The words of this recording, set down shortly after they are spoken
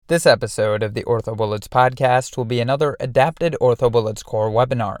This episode of the OrthoBullets podcast will be another adapted OrthoBullets Core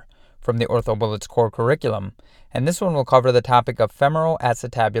webinar from the OrthoBullets Core curriculum, and this one will cover the topic of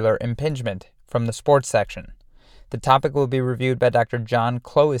femoroacetabular impingement from the sports section. The topic will be reviewed by Dr. John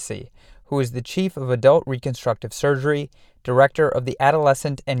Clohisy, who is the Chief of Adult Reconstructive Surgery, Director of the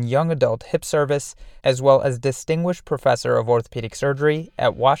Adolescent and Young Adult Hip Service, as well as Distinguished Professor of Orthopedic Surgery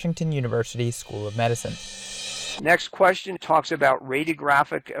at Washington University School of Medicine. Next question talks about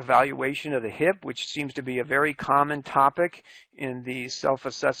radiographic evaluation of the hip, which seems to be a very common topic in the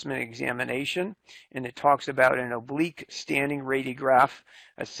self-assessment examination. And it talks about an oblique standing radiograph,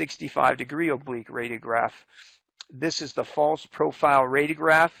 a 65-degree oblique radiograph. This is the false profile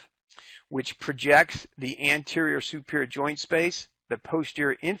radiograph, which projects the anterior superior joint space, the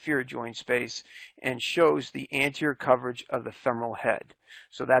posterior inferior joint space, and shows the anterior coverage of the femoral head.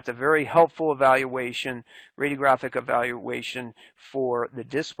 So that's a very helpful evaluation, radiographic evaluation for the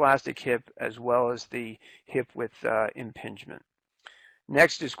dysplastic hip as well as the hip with impingement.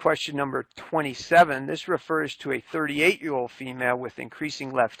 Next is question number 27. This refers to a 38-year-old female with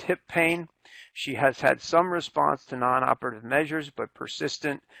increasing left hip pain. She has had some response to non-operative measures, but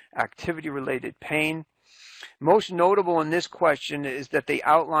persistent activity-related pain. Most notable in this question is that they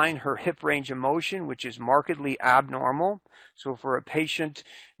outline her hip range of motion, which is markedly abnormal. So for a patient,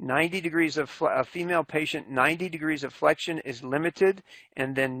 a female patient, 90 degrees of flexion is limited,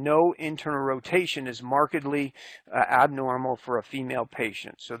 and then no internal rotation is markedly abnormal for a female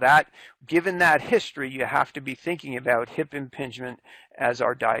patient. So that, given that history, you have to be thinking about hip impingement as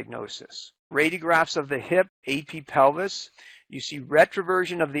our diagnosis. Radiographs of the hip, AP pelvis. You see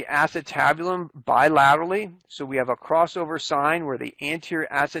retroversion of the acetabulum bilaterally. So we have a crossover sign where the anterior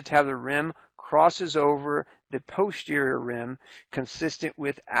acetabular rim crosses over the posterior rim, consistent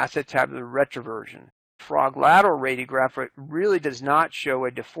with acetabular retroversion. Frog lateral radiograph really does not show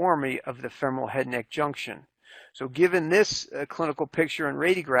a deformity of the femoral head-neck junction. So given this clinical picture and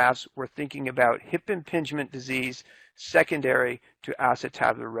radiographs, we're thinking about hip impingement disease secondary to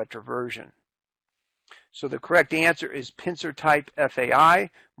acetabular retroversion. So the correct answer is pincer type FAI.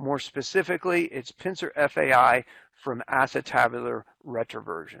 More specifically, it's pincer FAI from acetabular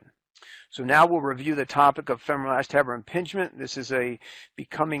retroversion. So now we'll review the topic of femoroacetabular impingement. This is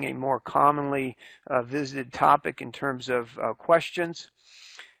becoming a more commonly visited topic in terms of questions.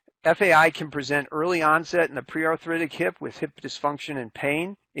 FAI can present early onset in the prearthritic hip with hip dysfunction and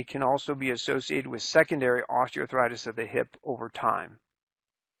pain. It can also be associated with secondary osteoarthritis of the hip over time.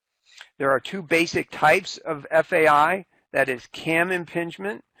 There are two basic types of FAI, that is cam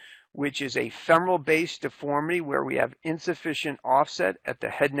impingement, which is a femoral-based deformity where we have insufficient offset at the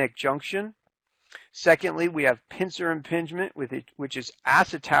head-neck junction. Secondly, we have pincer impingement, which is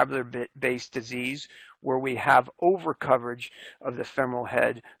acetabular-based disease where we have overcoverage of the femoral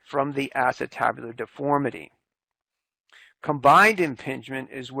head from the acetabular deformity. Combined impingement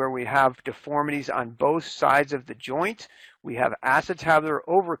is where we have deformities on both sides of the joint. We have acetabular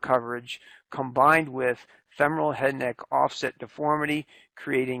overcoverage combined with femoral head-neck offset deformity,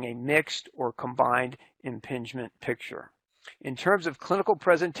 creating a mixed or combined impingement picture. In terms of clinical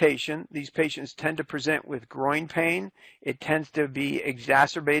presentation, these patients tend to present with groin pain. It tends to be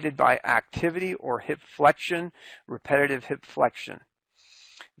exacerbated by activity or hip flexion, repetitive hip flexion.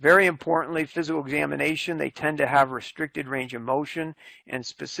 Very importantly, physical examination, they tend to have restricted range of motion, and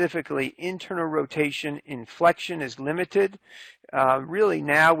specifically internal rotation in flexion is limited. Really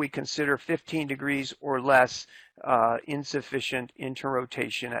now we consider 15 degrees or less insufficient internal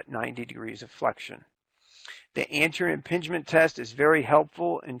rotation at 90 degrees of flexion. The anterior impingement test is very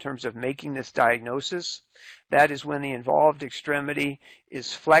helpful in terms of making this diagnosis. That is when the involved extremity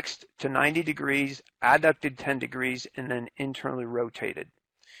is flexed to 90 degrees, adducted 10 degrees, and then internally rotated.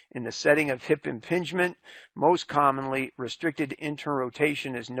 In the setting of hip impingement, most commonly restricted internal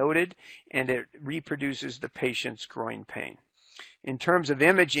rotation is noted, and it reproduces the patient's groin pain. In terms of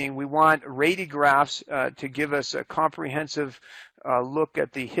imaging, we want radiographs to give us a comprehensive look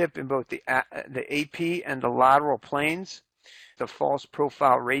at the hip in both the AP and the lateral planes. The false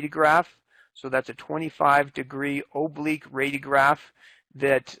profile radiograph, so that's a 25-degree oblique radiograph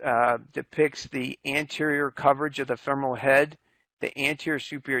that depicts the anterior coverage of the femoral head, the anterior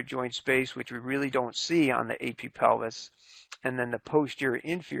superior joint space, which we really don't see on the AP pelvis, and then the posterior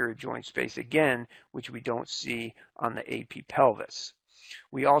inferior joint space again, which we don't see on the AP pelvis.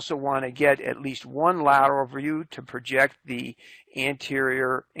 We also want to get at least one lateral view to project the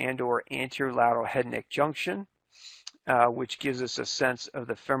anterior and/or anterior lateral head-neck junction, which gives us a sense of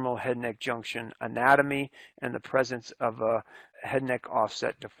the femoral head-neck junction anatomy and the presence of a head-neck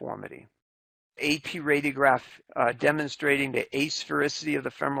offset deformity. AP radiograph demonstrating the asphericity of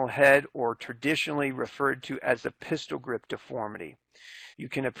the femoral head, or traditionally referred to as the pistol grip deformity. You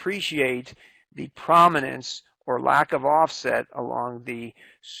can appreciate the prominence or lack of offset along the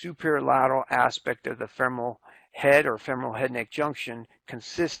superior lateral aspect of the femoral head or femoral head-neck junction,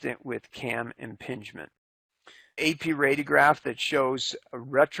 consistent with cam impingement. AP radiograph that shows a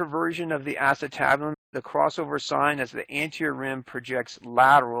retroversion of the acetabulum, the crossover sign as the anterior rim projects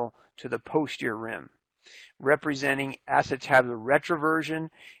lateral to the posterior rim, representing acetabular retroversion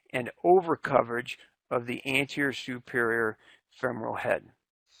and overcoverage of the anterior superior femoral head.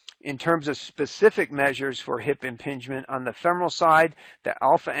 In terms of specific measures for hip impingement, on the femoral side, the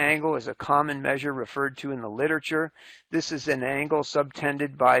alpha angle is a common measure referred to in the literature. This is an angle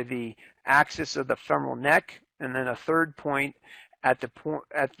subtended by the axis of the femoral neck, and then a third point at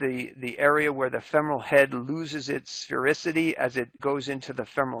the area where the femoral head loses its sphericity as it goes into the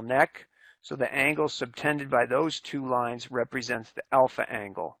femoral neck. So the angle subtended by those two lines represents the alpha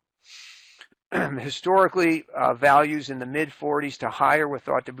angle. Historically, values in the mid-40s to higher were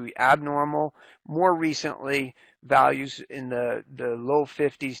thought to be abnormal. More recently, values in the low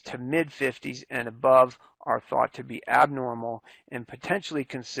 50s to mid-50s and above are thought to be abnormal and potentially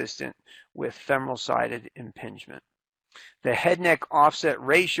consistent with femoral-sided impingement. The head-neck offset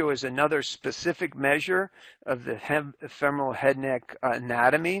ratio is another specific measure of the femoral head-neck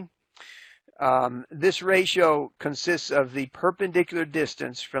anatomy. This ratio consists of the perpendicular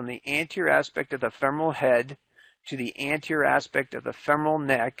distance from the anterior aspect of the femoral head to the anterior aspect of the femoral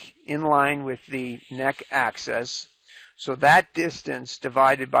neck in line with the neck axis. So that distance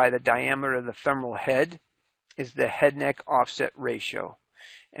divided by the diameter of the femoral head is the head-neck offset ratio.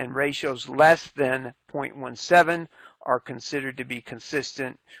 And ratios less than 0.17 are considered to be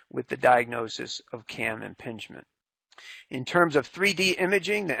consistent with the diagnosis of cam impingement. In terms of 3D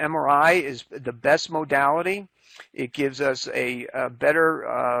imaging, the MRI is the best modality. It gives us a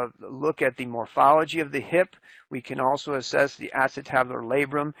better look at the morphology of the hip. We can also assess the acetabular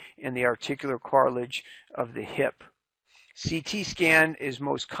labrum and the articular cartilage of the hip. CT scan is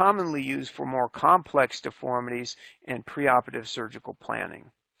most commonly used for more complex deformities and preoperative surgical planning.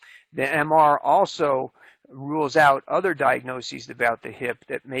 The MR also rules out other diagnoses about the hip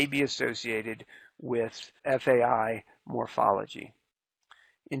that may be associated with FAI morphology.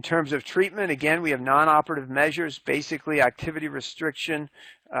 In terms of treatment, again, we have non-operative measures, basically activity restriction,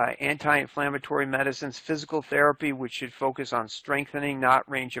 anti-inflammatory medicines, physical therapy, which should focus on strengthening, not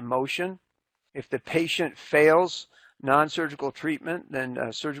range of motion. If the patient fails non-surgical treatment,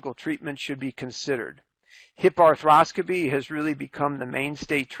 then surgical treatment should be considered. Hip arthroscopy has really become the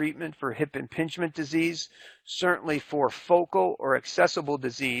mainstay treatment for hip impingement disease. Certainly for focal or accessible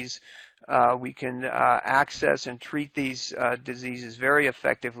disease, we can access and treat these diseases very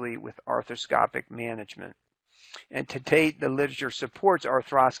effectively with arthroscopic management. And to date, the literature supports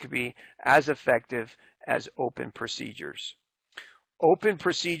arthroscopy as effective as open procedures. Open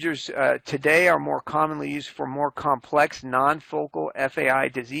procedures today are more commonly used for more complex non-focal FAI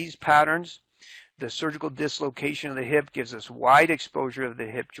disease patterns. The surgical dislocation of the hip gives us wide exposure of the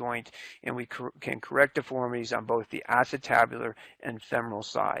hip joint, and we can correct deformities on both the acetabular and femoral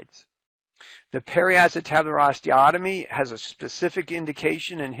sides. The periacetabular osteotomy has a specific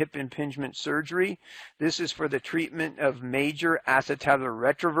indication in hip impingement surgery. This is for the treatment of major acetabular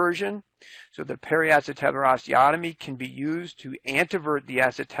retroversion. So the periacetabular osteotomy can be used to antevert the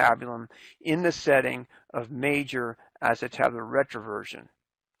acetabulum in the setting of major acetabular retroversion.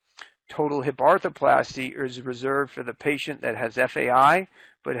 Total hip arthroplasty is reserved for the patient that has FAI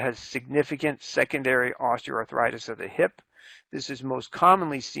but has significant secondary osteoarthritis of the hip. This is most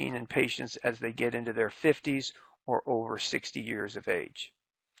commonly seen in patients as they get into their 50s or over 60 years of age.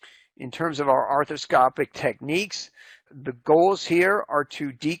 In terms of our arthroscopic techniques, the goals here are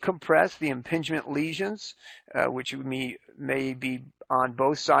to decompress the impingement lesions, which may be on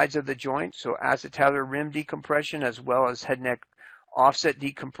both sides of the joint, so acetabular rim decompression as well as head neck offset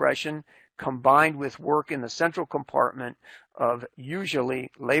decompression, combined with work in the central compartment of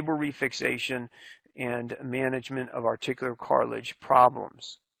usually labral refixation and management of articular cartilage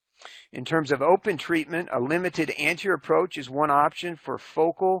problems. In terms of open treatment, a limited anterior approach is one option for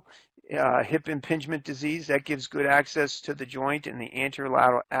focal hip impingement disease. That gives good access to the joint in the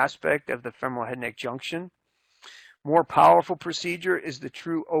anterolateral aspect of the femoral head neck junction. More powerful procedure is the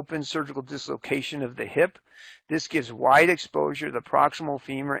true open surgical dislocation of the hip. This gives wide exposure to the proximal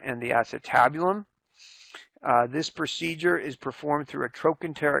femur and the acetabulum. This procedure is performed through a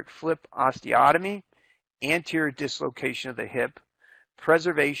trochanteric flip osteotomy, anterior dislocation of the hip,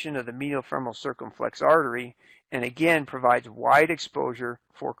 preservation of the medial femoral circumflex artery, and again provides wide exposure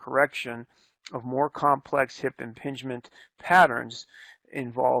for correction of more complex hip impingement patterns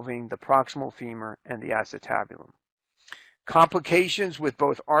involving the proximal femur and the acetabulum. Complications with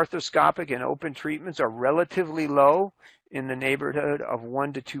both arthroscopic and open treatments are relatively low, in the neighborhood of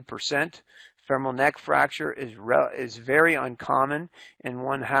 1 to 2%. Femoral neck fracture is very uncommon, and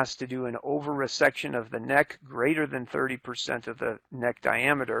one has to do an over-resection of the neck greater than 30% of the neck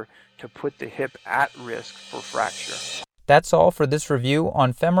diameter to put the hip at risk for fracture. That's all for this review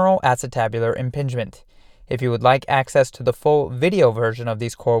on femoral acetabular impingement. If you would like access to the full video version of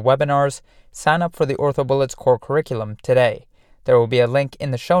these core webinars, sign up for the OrthoBullets core curriculum today. There will be a link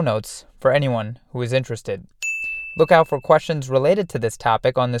in the show notes for anyone who is interested. Look out for questions related to this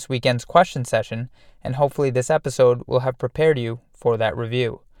topic on this weekend's question session, and hopefully this episode will have prepared you for that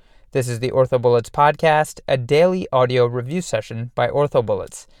review. This is the OrthoBullets podcast, a daily audio review session by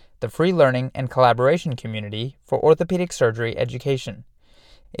OrthoBullets, the free learning and collaboration community for orthopedic surgery education.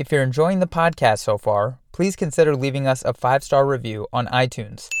 If you're enjoying the podcast so far, please consider leaving us a 5-star review on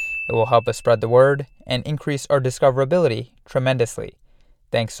iTunes. It will help us spread the word and increase our discoverability tremendously.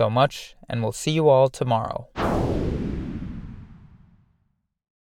 Thanks so much, and we'll see you all tomorrow.